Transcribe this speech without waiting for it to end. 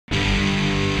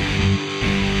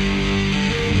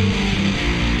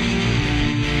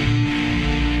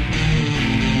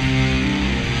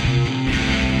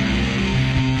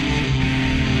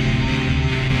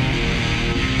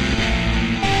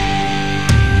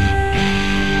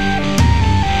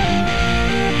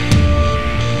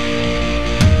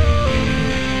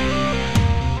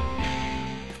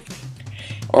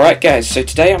Alright guys, so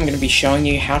today I'm going to be showing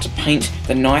you how to paint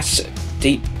the nice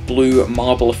deep blue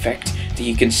marble effect that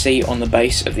you can see on the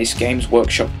base of this Games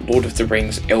Workshop Lord of the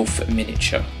Rings elf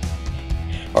miniature.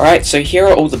 Alright, so here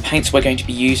are all the paints we're going to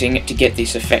be using to get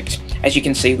this effect. As you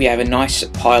can see, we have a nice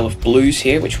pile of blues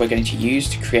here which we're going to use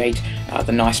to create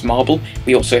the nice marble.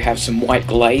 We also have some white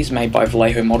glaze made by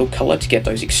Vallejo Model Color to get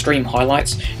those extreme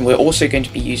highlights, and we're also going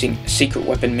to be using Secret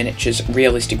Weapon Miniatures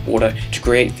Realistic Water to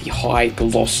create the high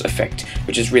gloss effect,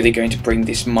 which is really going to bring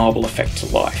this marble effect to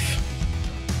life.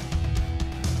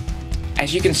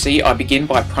 As you can see, I begin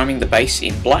by priming the base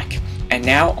in black, and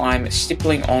now I'm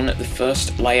stippling on the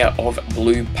first layer of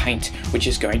blue paint, which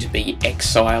is going to be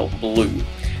Exile Blue.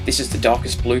 This is the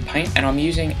darkest blue paint, and I'm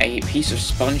using a piece of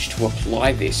sponge to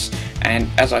apply this, and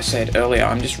as I said earlier,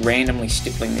 I'm just randomly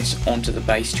stippling this onto the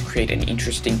base to create an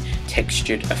interesting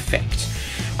textured effect.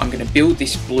 I'm going to build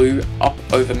this blue up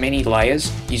over many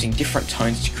layers using different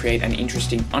tones to create an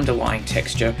interesting underlying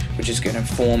texture, which is going to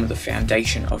form the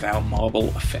foundation of our marble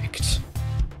effect.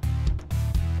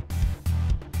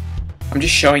 I'm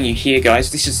just showing you here,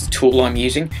 guys, this is the tool I'm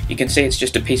using. You can see it's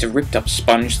just a piece of ripped up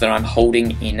sponge that I'm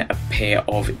holding in a pair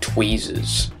of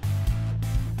tweezers.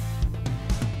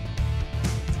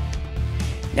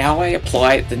 Now I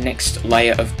apply the next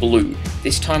layer of blue.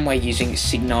 This time we're using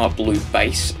Signar Blue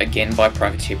Base, again by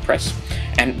Privateer Press,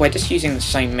 and we're just using the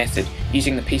same method,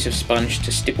 using the piece of sponge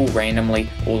to stipple randomly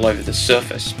all over the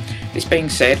surface. This being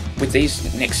said, with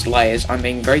these next layers, I'm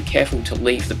being very careful to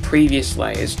leave the previous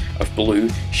layers of blue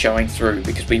showing through,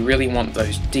 because we really want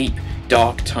those deep,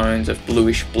 dark tones of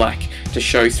bluish black to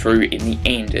show through in the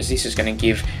end, as this is going to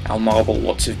give our marble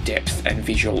lots of depth and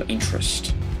visual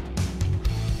interest.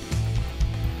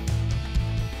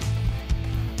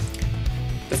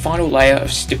 The final layer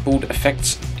of stippled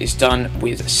effects is done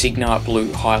with Signar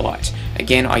Blue Highlight.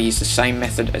 Again, I use the same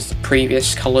method as the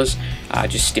previous colours,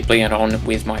 just stippling it on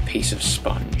with my piece of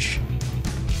sponge.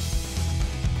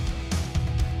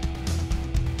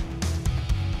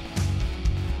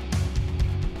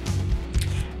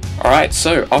 Alright,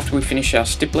 so after we finish our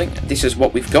stippling, this is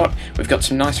what we've got. We've got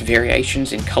some nice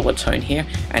variations in colour tone here,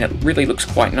 and it really looks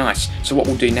quite nice. So what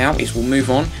we'll do now is we'll move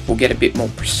on, we'll get a bit more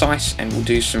precise, and we'll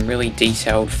do some really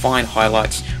detailed, fine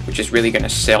highlights, which is really going to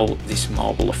sell this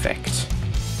marble effect.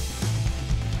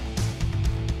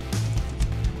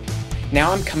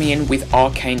 Now I'm coming in with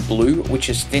Arcane Blue, which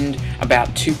is thinned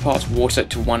about 2 parts water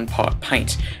to 1 part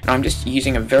paint, and I'm just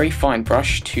using a very fine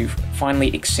brush to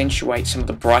finally accentuate some of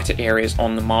the brighter areas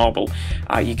on the marble.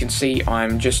 You can see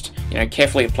I'm just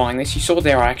carefully applying this. You saw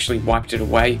there I actually wiped it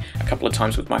away a couple of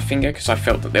times with my finger because I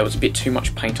felt that there was a bit too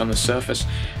much paint on the surface.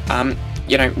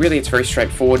 Really it's very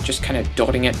straightforward, just kind of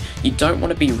dotting it. You don't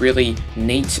want to be really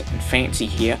neat and fancy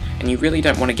here, and you really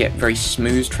don't want to get very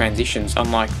smooth transitions,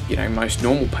 unlike most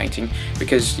normal painting,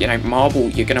 because marble,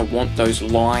 you're going to want those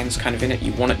lines kind of in it.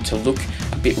 You want it to look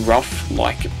a bit rough,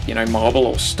 like marble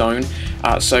or stone.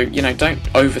 So don't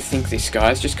overthink this,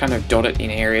 guys. Just kind of dot it in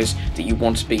areas that you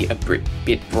want to be a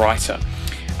bit brighter.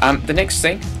 The next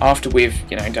thing, after we've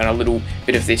done a little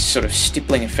bit of this sort of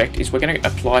stippling effect, is we're going to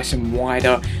apply some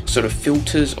wider sort of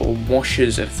filters or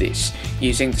washes of this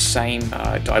using the same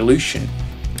dilution.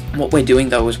 What we're doing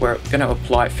though is we're going to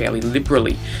apply it fairly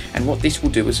liberally, and what this will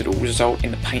do is it will result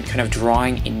in the paint kind of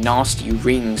drying in nasty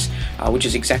rings, which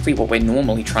is exactly what we're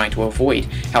normally trying to avoid.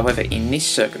 However, in this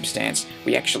circumstance,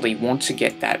 we actually want to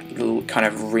get that little kind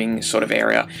of ring sort of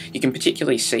area. You can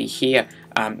particularly see here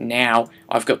now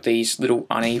I've got these little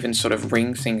uneven sort of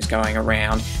ring things going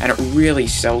around, and it really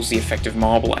sells the effect of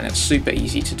marble, and it's super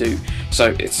easy to do.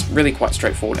 So it's really quite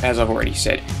straightforward, as I've already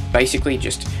said. Basically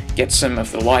just get some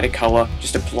of the lighter colour,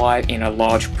 just apply it in a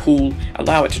large pool,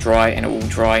 allow it to dry, and it will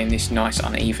dry in this nice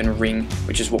uneven ring,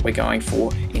 which is what we're going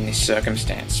for in this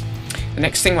circumstance. The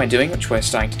next thing we're doing, which we're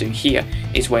starting to do here,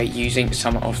 is we're using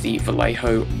some of the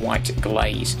Vallejo white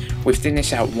glaze. We've thinned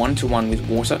this out 1:1 with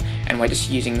water, and we're just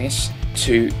using this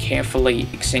to carefully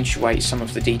accentuate some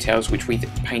of the details which we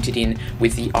painted in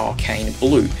with the Arcane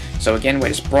Blue. So again, we're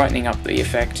just brightening up the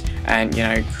effect and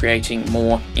creating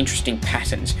more interesting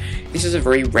patterns. This is a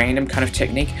very random kind of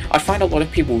technique. I find a lot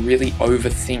of people really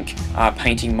overthink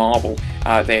painting marble.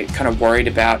 They're kind of worried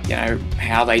about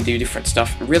how they do different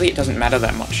stuff. Really, it doesn't matter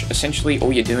that much. Essentially,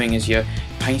 all you're doing is you're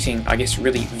painting, I guess,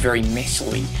 really very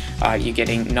messily. You're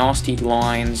getting nasty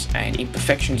lines and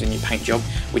imperfections in your paint job,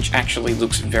 which actually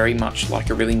looks very much like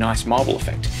a really nice marble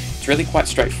effect. It's really quite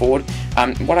straightforward.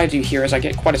 What I do here is I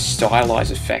get quite a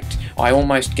stylized effect. I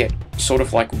almost get sort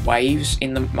of like waves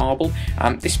in the marble.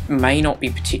 This may not be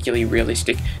particularly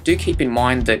realistic. Do keep in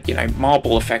mind that, you know,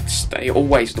 marble effects, they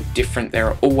always look different. There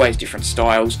are always different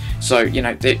styles, so, you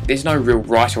know, there's no real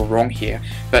right or wrong here.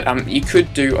 But you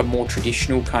could do a more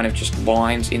traditional kind of just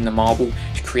lines in the marble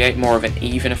to create more of an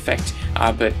even effect.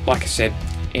 But like I said,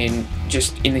 in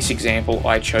this example,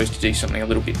 I chose to do something a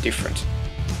little bit different.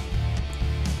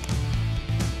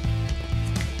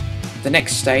 The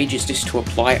next stage is just to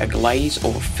apply a glaze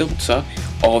or filter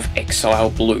of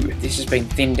Exile Blue. This has been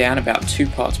thinned down about 2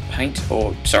 parts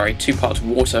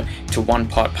water to 1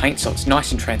 part paint, so it's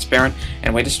nice and transparent,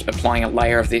 and we're just applying a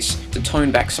layer of this to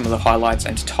tone back some of the highlights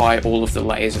and to tie all of the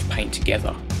layers of paint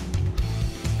together.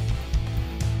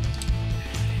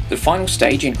 The final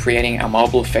stage in creating our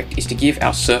marble effect is to give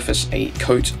our surface a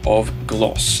coat of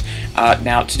gloss.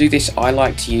 Now, to do this, I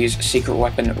like to use Secret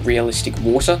Weapon Realistic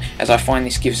Water, as I find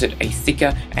this gives it a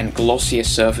thicker and glossier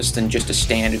surface than just a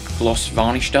standard gloss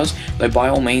varnish does. Though by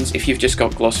all means, if you've just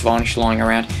got gloss varnish lying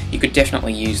around, you could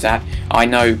definitely use that. I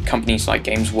know companies like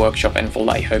Games Workshop and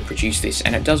Vallejo produce this,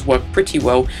 and it does work pretty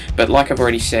well, but like I've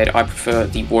already said, I prefer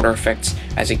the water effects,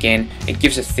 as again, it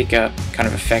gives a thicker kind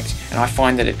of effect, and I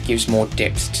find that it gives more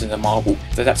depth to the marble,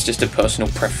 so that's just a personal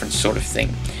preference sort of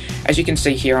thing. As you can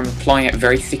see here, I'm applying it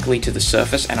very thickly to the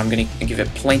surface, and I'm going to give it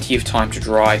plenty of time to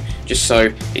dry, just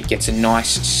so it gets a nice,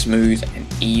 smooth and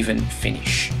even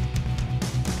finish.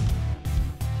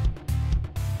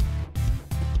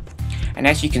 And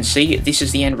as you can see, this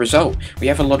is the end result. We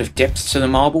have a lot of depth to the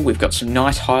marble, we've got some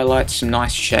nice highlights, some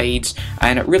nice shades,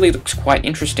 and it really looks quite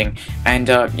interesting, and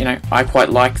you know, I quite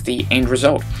like the end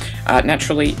result.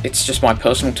 Naturally, it's just my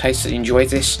personal taste that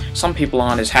enjoys this. Some people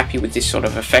aren't as happy with this sort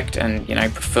of effect and, you know,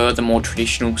 prefer the more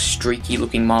traditional streaky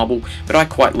looking marble, but I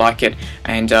quite like it,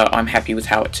 and I'm happy with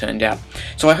how it turned out.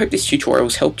 So I hope this tutorial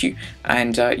has helped you,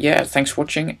 and yeah, thanks for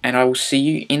watching, and I will see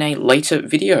you in a later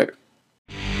video.